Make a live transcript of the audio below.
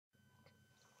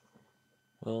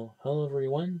Well, hello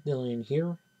everyone, Dylan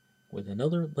here with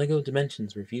another LEGO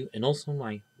Dimensions review, and also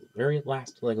my very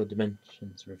last LEGO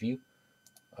Dimensions review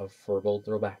for both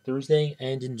Throwback Thursday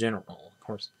and in general, of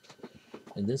course.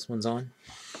 And this one's on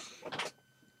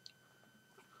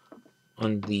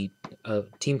the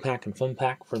Team Pack and Fun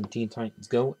Pack from Teen Titans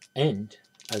Go, and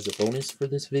as a bonus for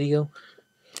this video,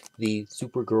 the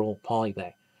Supergirl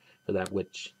Polybag for that,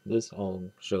 which this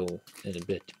I'll show in a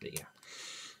bit, but yeah.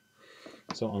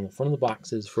 So on the front of the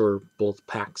boxes for both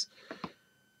packs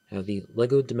have the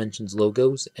LEGO Dimensions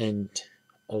logos and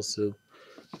also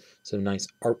some nice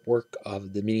artwork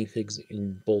of the minifigs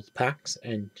in both packs,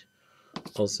 and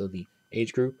also the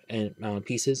age group and amount of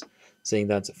pieces, saying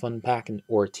that's a fun pack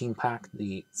or a team pack,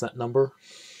 the set number,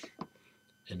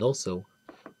 and also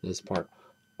this part,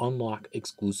 unlock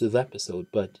exclusive episode,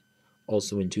 but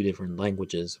also in 2 different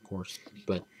languages, of course.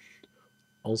 But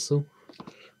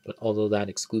although that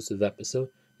exclusive episode,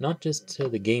 not just to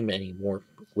the game anymore,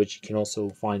 which you can also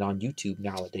find on YouTube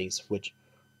nowadays, which you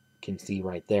can see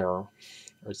right there, or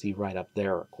see right up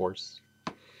there, of course.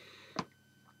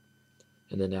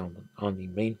 And then down on the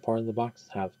main part of the box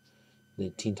have the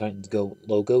Teen Titans Go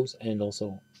logos and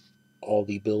also all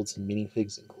the builds and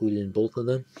minifigs included in both of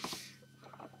them.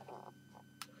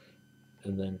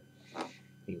 And then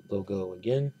the logo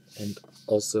again, and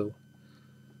also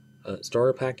a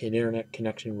starter pack and internet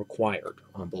connection required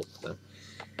on both of them.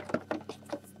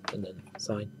 And then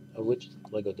side of which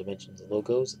LEGO Dimensions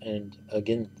logos, and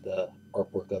again the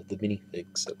artwork of the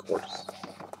minifigs, of course.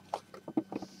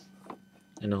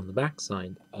 And on the back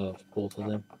side of both of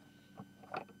them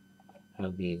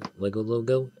have the LEGO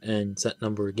logo and set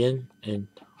number again, and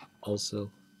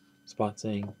also spot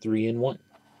saying 3 in 1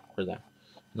 for that.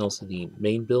 And also the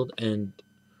main build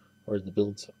or the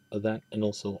builds of that, and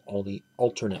also all the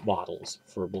alternate models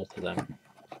for both of them.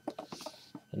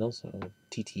 And also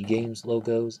TT Games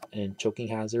logos and choking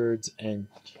hazards, and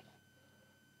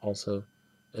also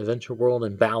Adventure World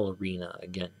and Ballerina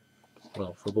again.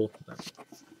 Well, for both of them.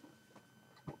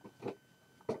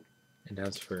 And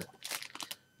as for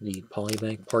the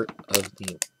Polybag part of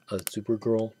the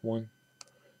Supergirl one,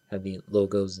 have the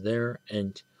logos there,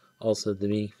 and also the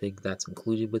minifig that's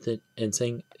included with it, and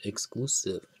saying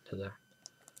exclusive to that.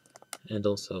 And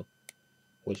also,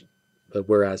 but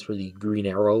whereas for the Green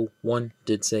Arrow one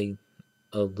did say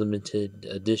a limited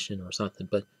edition or something,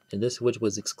 but in this, which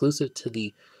was exclusive to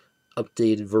the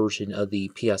updated version of the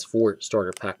PS4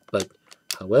 starter pack, but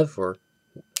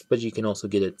you can also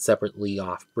get it separately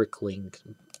off Bricklink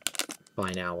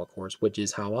by now, of course, which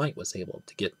is how I was able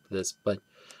to get this, but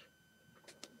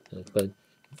at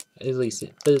least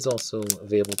it's also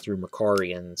available through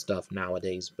Macari and stuff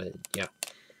nowadays, but yeah.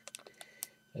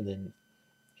 And then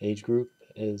age group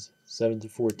is 7 to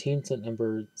 14, set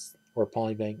number or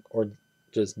Polybag or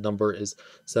just number is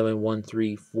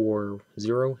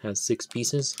 71340, has 6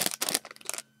 pieces.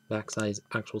 Back size,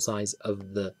 actual size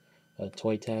of the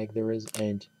toy tag there is,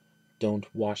 and don't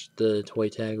wash the toy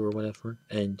tag or whatever,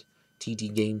 and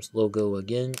TT Games logo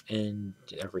again, and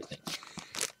everything.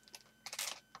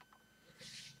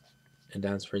 And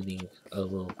as for the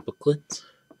little booklet,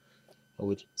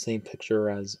 which same picture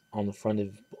as on the front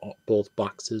of both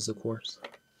boxes, of course.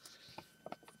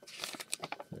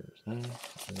 There's that.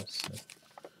 And also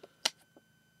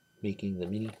making the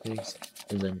minifigs,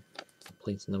 and then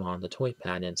placing them on the toy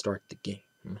pad and start the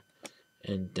game,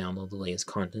 and download the latest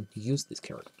content to use this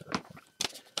character.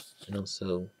 And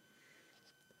also,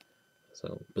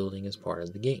 so building is part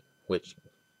of the game, but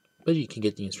you can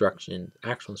get the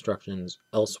actual instructions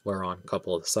elsewhere on a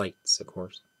couple of sites, of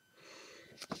course.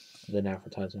 Then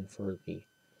advertisement for the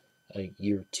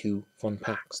year 2 fun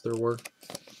packs there were.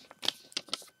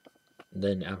 And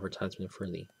then advertisement for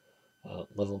the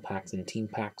level packs and team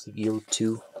packs of year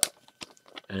 2,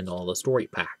 and all the story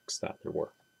packs that there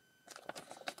were.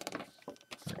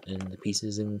 And the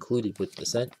pieces included with the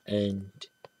set, and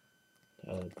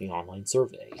the online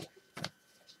survey.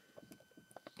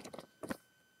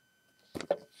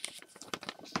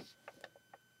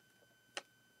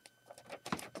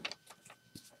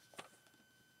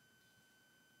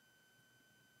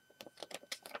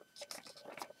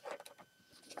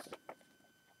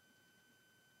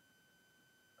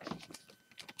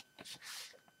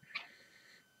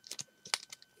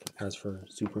 As for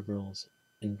Supergirl's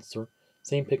insert,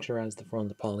 same picture as the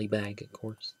front of the Polybag, of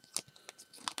course.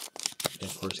 And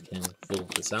of course, can fill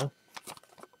this out.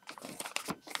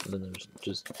 And then there's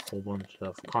just a whole bunch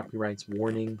of copyrights,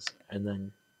 warnings, and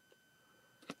then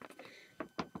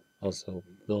also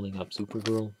building up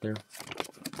Supergirl there.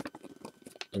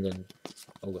 And then,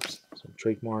 some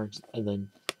trademarks, and then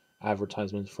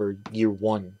advertisements for year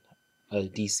 1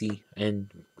 DC and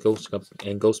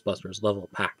Ghostbusters level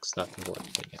packs that they were.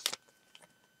 But yeah.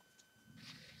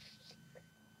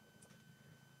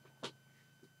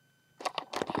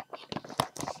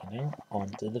 Now on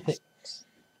to the picks.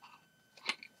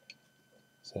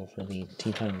 So for the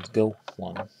Teen Titans Go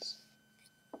ones.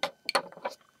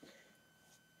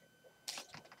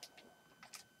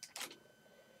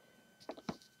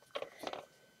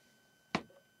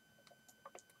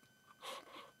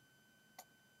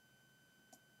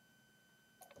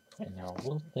 And now, a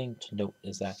little thing to note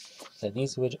is that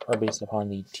these which are based upon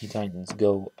the Teen Titans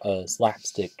Go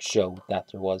slapstick show that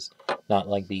there was, not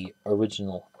like the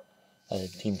original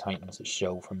Teen Titans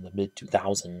show from the mid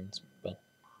 2000s. But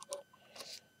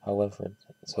however,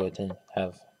 so it didn't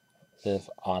have a bit of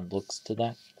odd looks to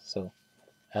that. So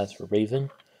as for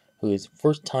Raven, who is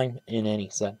first time in any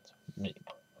set,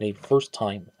 made first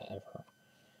time ever,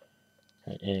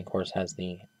 and of course has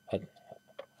the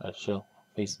show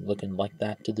face looking like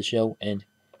that to the show, and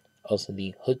also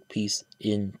the hood piece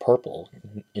in purple,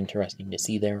 interesting to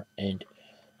see there, and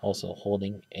also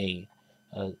holding a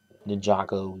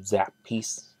Ninjago Zap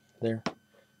piece there,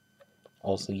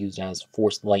 also used as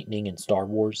Force Lightning in Star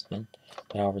Wars then.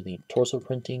 However, the torso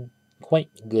printing, quite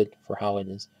good for how it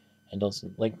is, and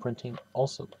also leg printing,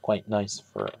 also quite nice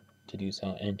for to do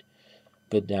so, and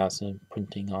good to have some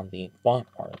printing on the bottom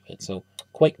part of it, so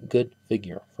quite good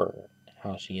figure for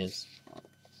how she is.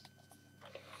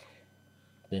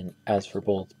 Then as for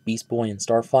both Beast Boy and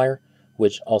Starfire,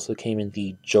 which also came in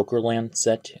the Jokerland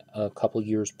set a couple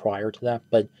years prior to that,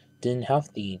 but didn't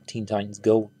have the Teen Titans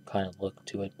Go kind of look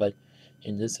to it, but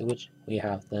in this which we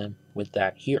have them with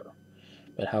that here.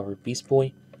 But however, Beast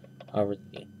Boy, however,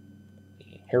 the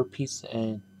hairpiece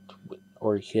and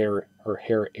or hair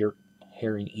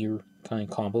and ear kind of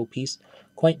combo piece,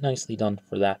 quite nicely done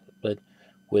for that, but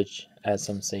which, as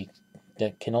some say,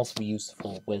 that can also be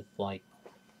useful with like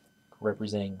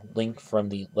representing Link from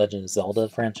the Legend of Zelda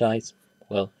franchise.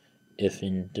 Well, if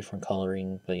in different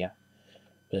coloring, but yeah.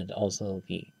 But also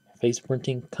the face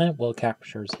printing kind of well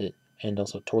captures it, and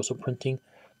also torso printing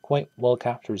quite well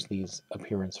captures these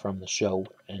appearance from the show,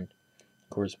 and of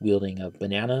course wielding a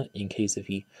banana in case if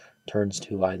he turns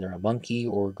to either a monkey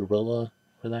or gorilla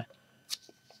for that.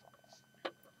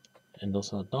 And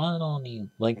also not on the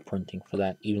leg printing for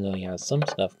that, even though he has some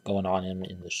stuff going on him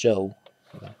in the show.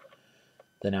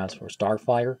 Then as for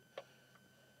Starfire,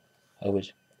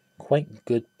 which quite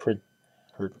good print,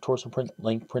 her torso print,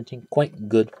 leg printing, quite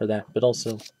good for that, but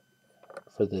also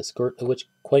for the skirt, which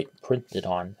quite printed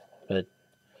on, but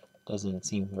doesn't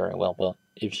seem very well. But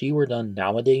if she were done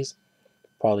nowadays,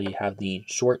 probably have the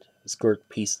short skirt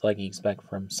piece like you expect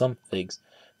from some figs,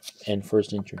 and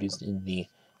first introduced in the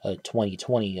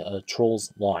 2020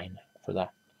 Trolls line for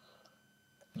that.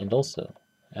 And also,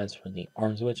 as for the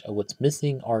arms, which what's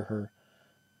missing are her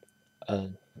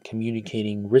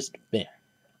communicating wristband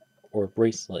or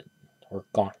bracelet or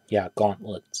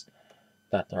gauntlets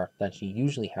that she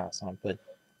usually has on, but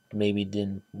maybe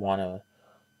didn't want to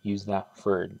use that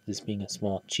for this being a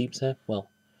small cheap set. Well,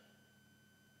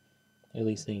 at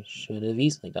least they should have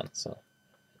easily done so.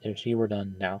 If she were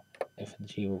done now, if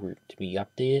she were to be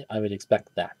updated, I would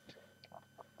expect that.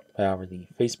 However, the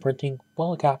face printing,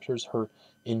 well, it captures her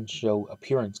in-show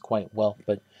appearance quite well,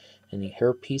 but in the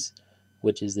hairpiece,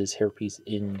 which is this hairpiece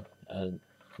in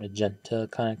magenta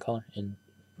kind of color, in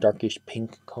darkish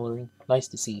pink coloring, nice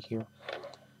to see here.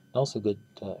 Also good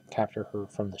to capture her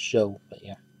from the show, but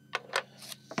yeah.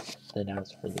 Then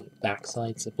as for the back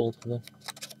sides of both of them,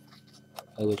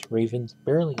 which Raven's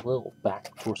barely little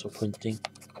back torso printing.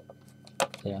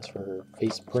 Then as for her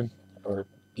face print, or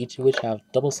each of which have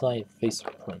double-sided face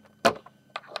print.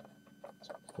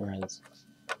 Whereas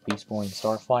Beast Boy and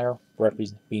Starfire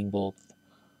represent being both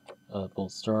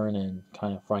stern and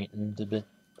kind of frightened a bit.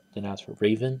 Then as for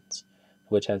Raven's,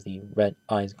 which has the red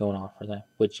eyes going off for that,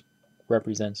 which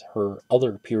represents her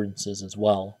other appearances as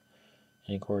well.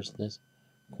 And of course this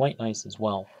quite nice as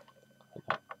well.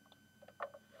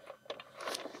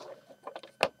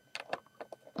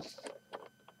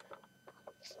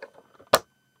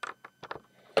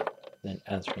 Then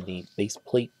as for the base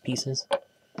plate pieces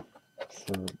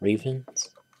for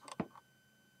Ravens, it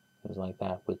was like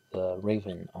that with the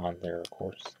Raven on there, of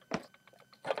course.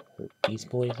 For Beast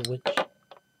Boy, which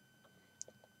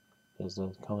there's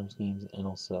those color schemes, and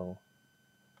also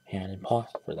hand and paw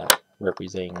for that,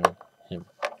 representing him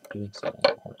doing so,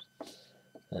 of course.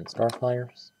 Then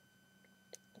Starfire's,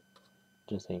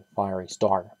 just a fiery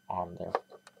star on there.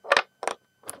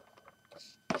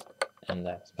 And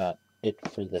that's about it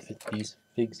for these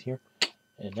figs here.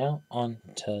 And now on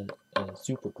to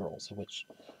Supergirls, which,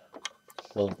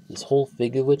 well, this whole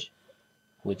fig of which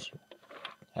which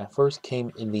at first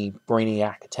came in the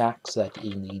Brainiac attack set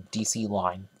in the DC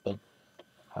line, but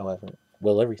however,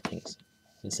 well, everything's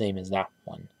the same as that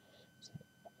one.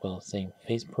 Well, same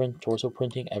face print, torso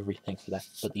printing, everything for that.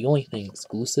 But the only thing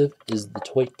exclusive is the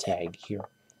toy tag here,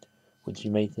 which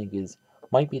you may think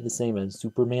might be the same as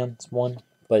Superman's one,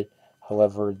 but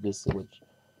however, this which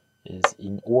is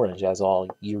in orange as all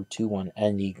Year 2 one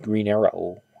and the Green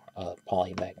Arrow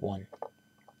Polybag one.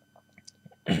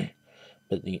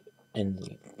 But the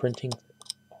printing,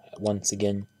 once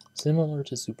again, similar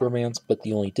to Superman's, but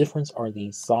the only difference are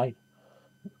the side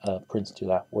prints to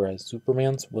that, whereas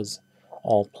Superman's was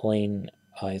all plain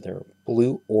either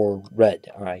blue or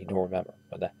red. I don't remember,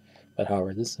 but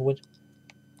however, this one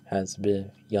has a bit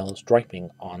of yellow striping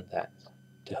on that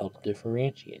to help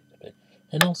differentiate a bit,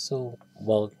 and also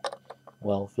well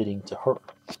fitting to her,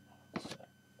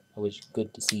 which is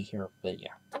good to see here. But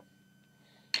yeah,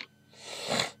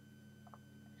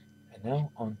 and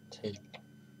now on to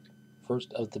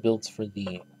first of the builds for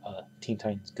the Teen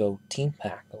Titans Go Team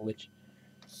Pack, which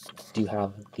do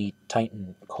have the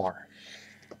Titan car,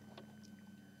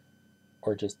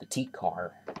 or just the T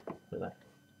car for that,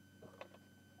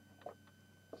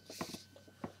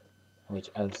 which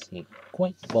I see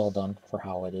quite well done for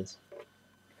how it is,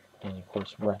 and of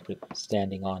course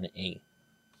standing on a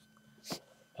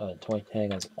toy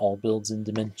tag as all builds and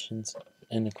dimensions,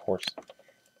 and of course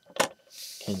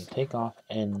can take off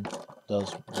and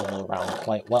does roll around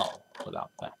quite well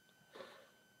without that.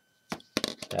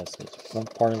 That's the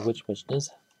front part of which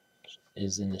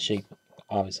is in the shape,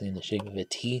 obviously in the shape of a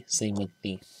T. Same with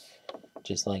the,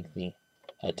 just like the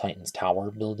Titan's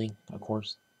Tower building, of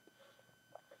course.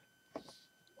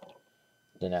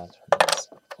 Then as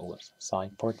for this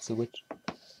side parts of which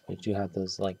you have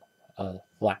those like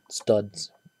flat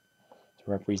studs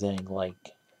representing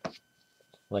like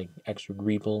extra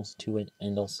greebles to it,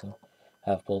 and also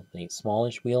have both the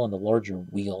smallish wheel and the larger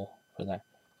wheel for that,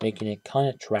 making it kind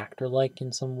of tractor-like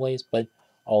in some ways, but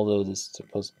although this is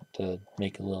supposed to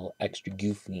make it a little extra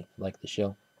goofy like the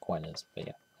show quite is. But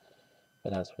yeah,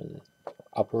 but as for the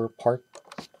upper part,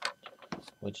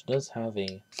 which does have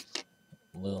a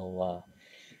little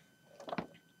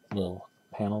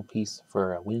panel piece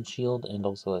for a windshield, and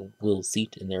also a little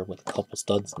seat in there with a couple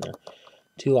studs in there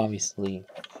to obviously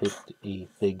fit a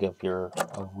fig of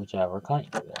whichever kind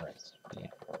there is. Yeah.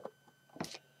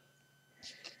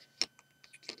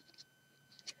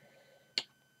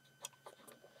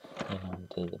 And on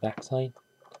to the back side,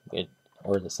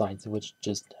 or the sides of which,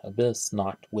 just a bit of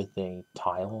snot with a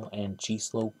tile and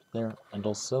G-slope there, and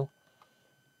also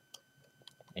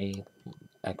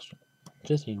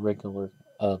just a regular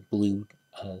blue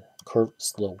curved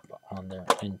slope on there,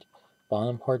 and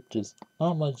bottom part just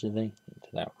not much of anything to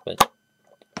that, but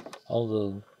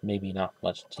although maybe not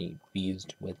much to be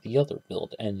used with the other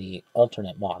build and the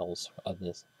alternate models of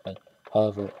this, but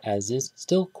however, as is,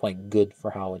 still quite good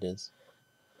for how it is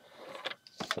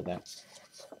for that.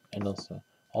 And also,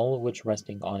 all of which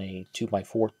resting on a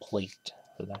 2x4 plate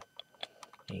for that.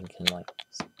 And you can like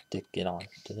stick it on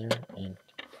to there, and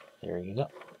there you go.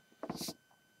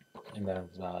 And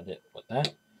that's about it with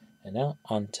that. And now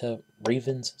on to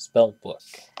Raven's Spellbook,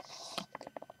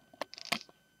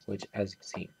 which, as you can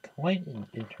see, quite an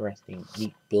interesting,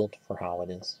 neat build for how it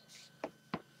is.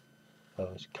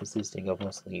 Consisting of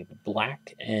mostly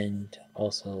black and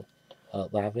also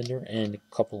lavender, and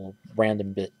a couple of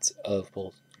random bits of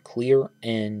both clear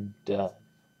and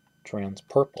trans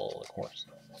purple, of course.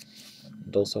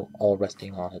 And also all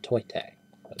resting on a toy tag,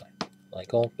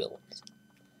 like all builds.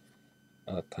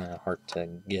 Kind of hard to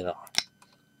get on.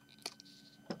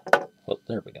 Well,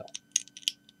 there we go.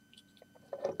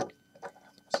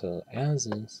 So as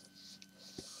is,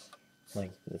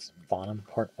 like this bottom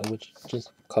part, of which just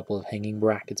a couple of hanging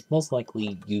brackets, most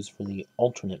likely used for the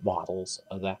alternate models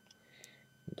of that.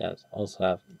 It does also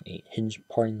have a hinge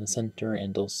part in the center,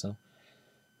 and also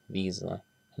these, and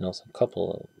also a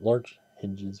couple of large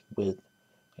hinges with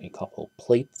a couple of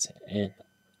plates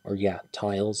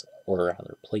tiles, or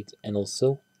rather plates, and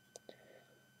also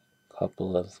a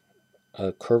couple of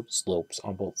curved slopes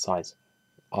on both sides,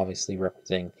 obviously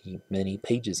representing the many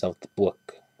pages of the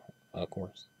book, of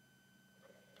course.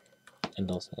 And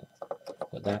also,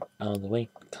 with that out of the way,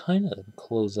 kind of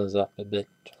closes up a bit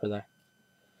for that.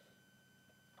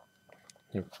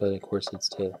 But of course, it's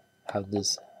to have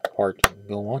this part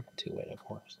go on to it, of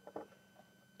course.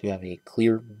 To have a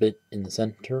clear bit in the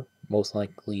center, most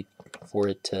likely for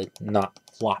it to not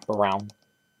flop around,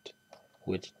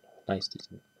 which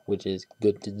is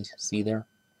good to see there.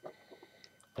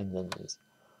 And then is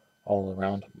all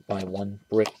around by one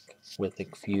brick with a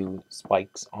few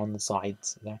spikes on the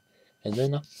sides there, and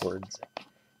then upwards,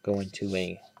 going to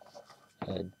a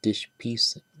dish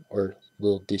piece, or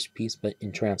little dish piece, but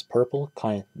in trans purple,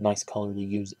 kind of nice color to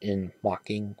use in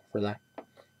mocking for that.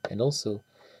 And also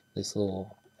this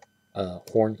little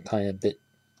horn kind of bit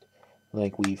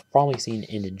like we've probably seen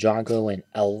in Ninjago and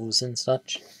elves and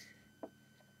such.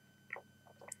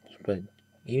 But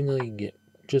even though you can get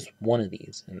just one of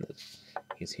these in the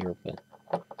case here, but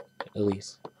at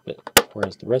least, but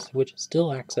whereas the rest of which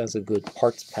still acts as a good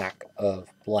parts pack of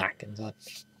black and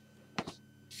such.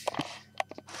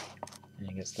 And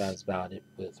I guess that's about it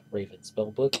with Raven's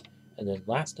Spellbook. And then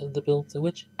last of the builds of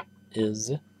which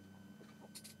is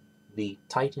the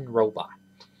Titan Robot.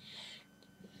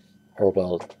 Or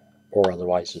well, or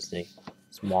otherwise just a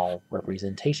small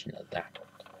representation of that.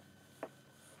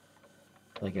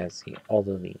 Like I see,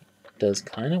 although he does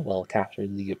kind of well capture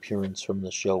the appearance from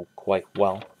the show quite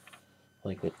well.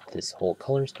 Like with this whole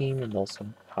color scheme and also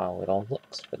how it all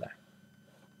looks for that.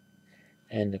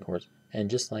 And of course, and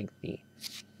just like the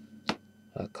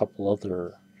a couple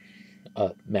other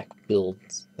mech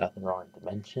builds that there are in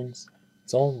Dimensions,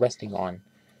 it's all resting on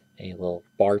a little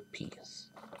bar piece.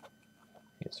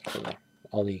 Just for that.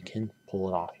 Although you can pull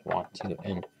it off if you want to,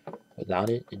 and without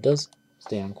it, it does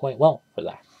stand quite well for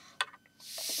that.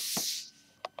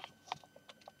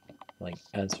 Like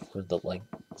as for the legs,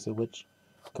 which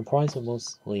comprise of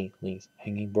mostly these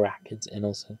hanging brackets and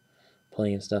also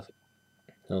plenty of stuff,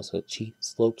 and also cheat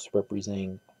slopes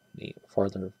representing the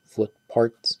farther foot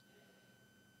parts,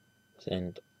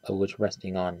 and which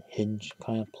resting on hinge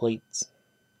kind of plates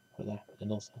for that,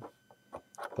 and also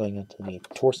going into the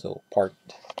torso part,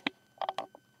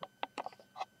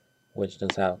 which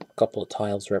does have a couple of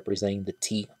tiles representing the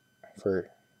T for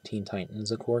Teen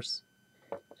Titans, of course.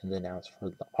 And then as for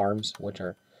the arms, which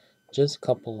are just a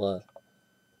couple of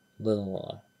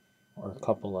little, or a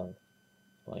couple of,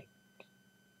 like,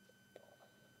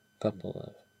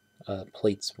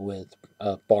 plates with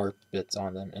bar bits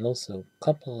on them, and also a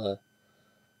couple of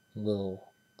little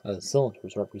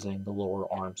cylinders representing the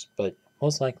lower arms, but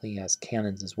most likely has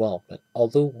cannons as well. But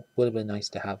although it would have been nice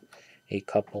to have a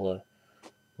couple of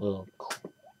little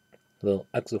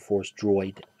Exoforce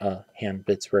droid hand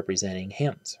bits representing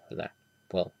hands for that.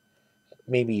 Well,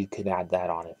 maybe you could add that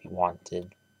on if you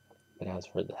wanted. But as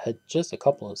for the head, just a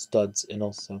couple of studs and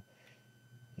also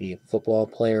the football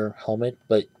player helmet,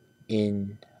 but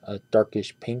in a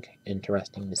darkish pink,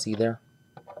 interesting to see there.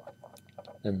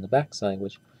 And the backside,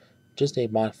 which just a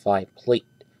modified plate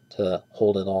to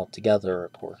hold it all together,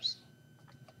 of course.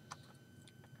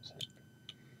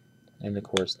 And of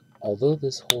course, although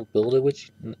this whole build of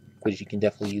which you can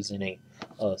definitely use in a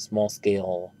small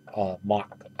scale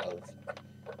mock of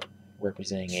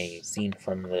representing a scene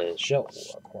from the show,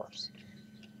 of course.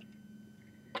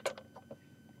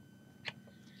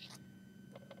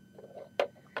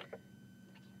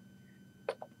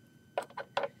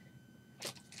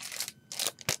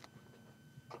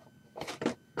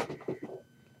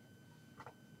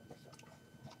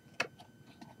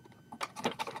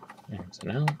 And so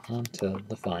now on to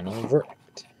the final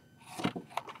verdict.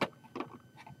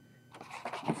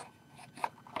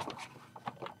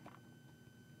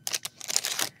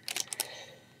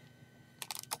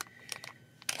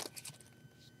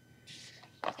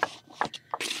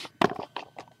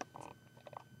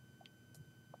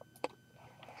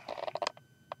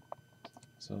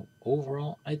 So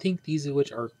overall, I think these of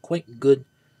which are quite good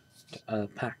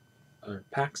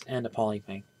packs and a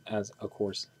polybag, as of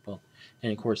course. Well,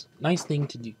 and of course, nice thing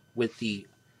to do with the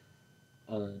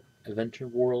adventure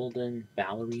world and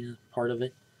ballerina part of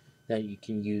it, that you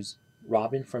can use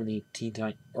Robin from the Teen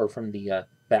Titan or from the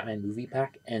Batman movie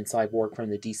pack and Cyborg from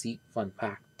the DC Fun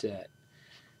pack to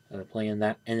play in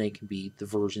that, and they can be the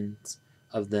versions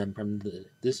of them from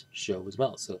this show as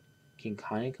well. So can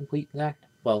kind of complete that,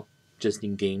 well, just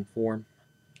in game form.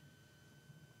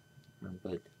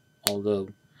 But although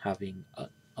having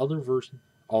other version,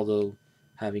 although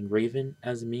having Raven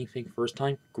as a minifig first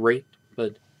time, great.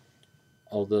 But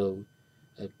although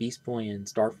Beast Boy and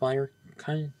Starfire,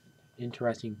 kind of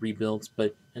interesting rebuilds,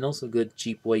 but and also good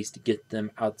cheap ways to get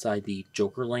them outside the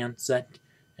Jokerland set,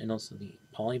 and also the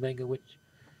Polybag, which,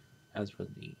 as for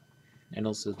the, and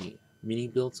also the mini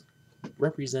builds,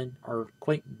 are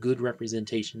quite good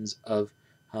representations of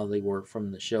how they were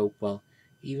from the show. Well,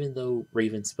 even though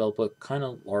Raven's Spellbook kind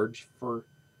of large for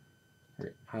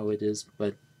how it is,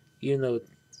 but even though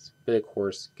it's, but of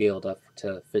course, scaled up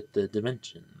to fit the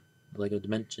Lego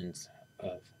Dimensions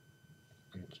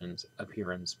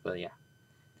appearance, but yeah.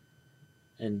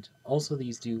 And also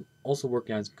these do also work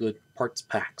as good parts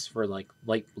packs for like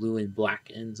light blue and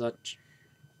black and such.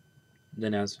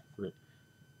 Then as for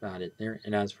about it there.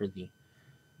 And as for the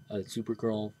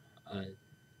Supergirl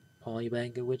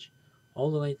Polybag, which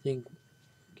although I think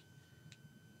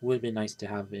would have been nice to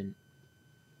have in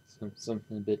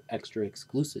something a bit extra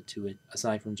exclusive to it,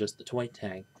 aside from just the toy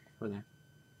tag for that.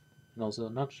 And also,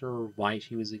 I'm not sure why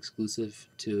she was exclusive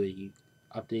to a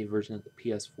updated version of the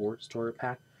PS4 story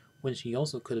pack, when she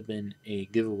also could have been a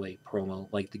giveaway promo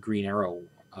like the Green Arrow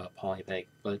Polybag,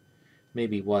 but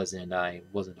maybe it was and I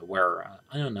wasn't aware.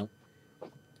 I don't know.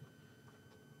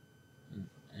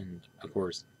 And of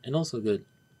course, and also a good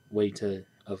way to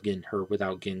of getting her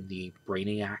without getting the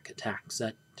Brainiac attack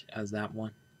set as that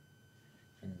one.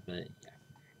 But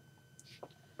yeah.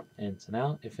 And so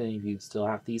now, if any of you still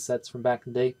have these sets from back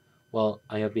in the day, well,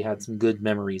 I hope you had some good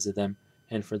memories of them.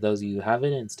 And for those of you who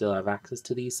haven't and still have access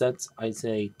to these sets, I'd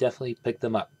say definitely pick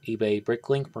them up. eBay,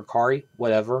 Bricklink, Mercari,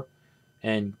 whatever.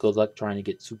 And good luck trying to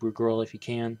get Supergirl if you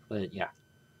can. But yeah.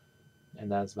 And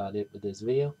that's about it with this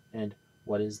video. And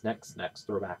what is next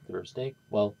Throwback Thursday?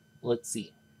 Well, let's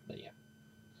see. But yeah.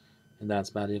 And that's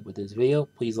about it with this video.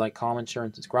 Please like, comment, share,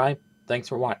 and subscribe. Thanks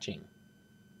for watching.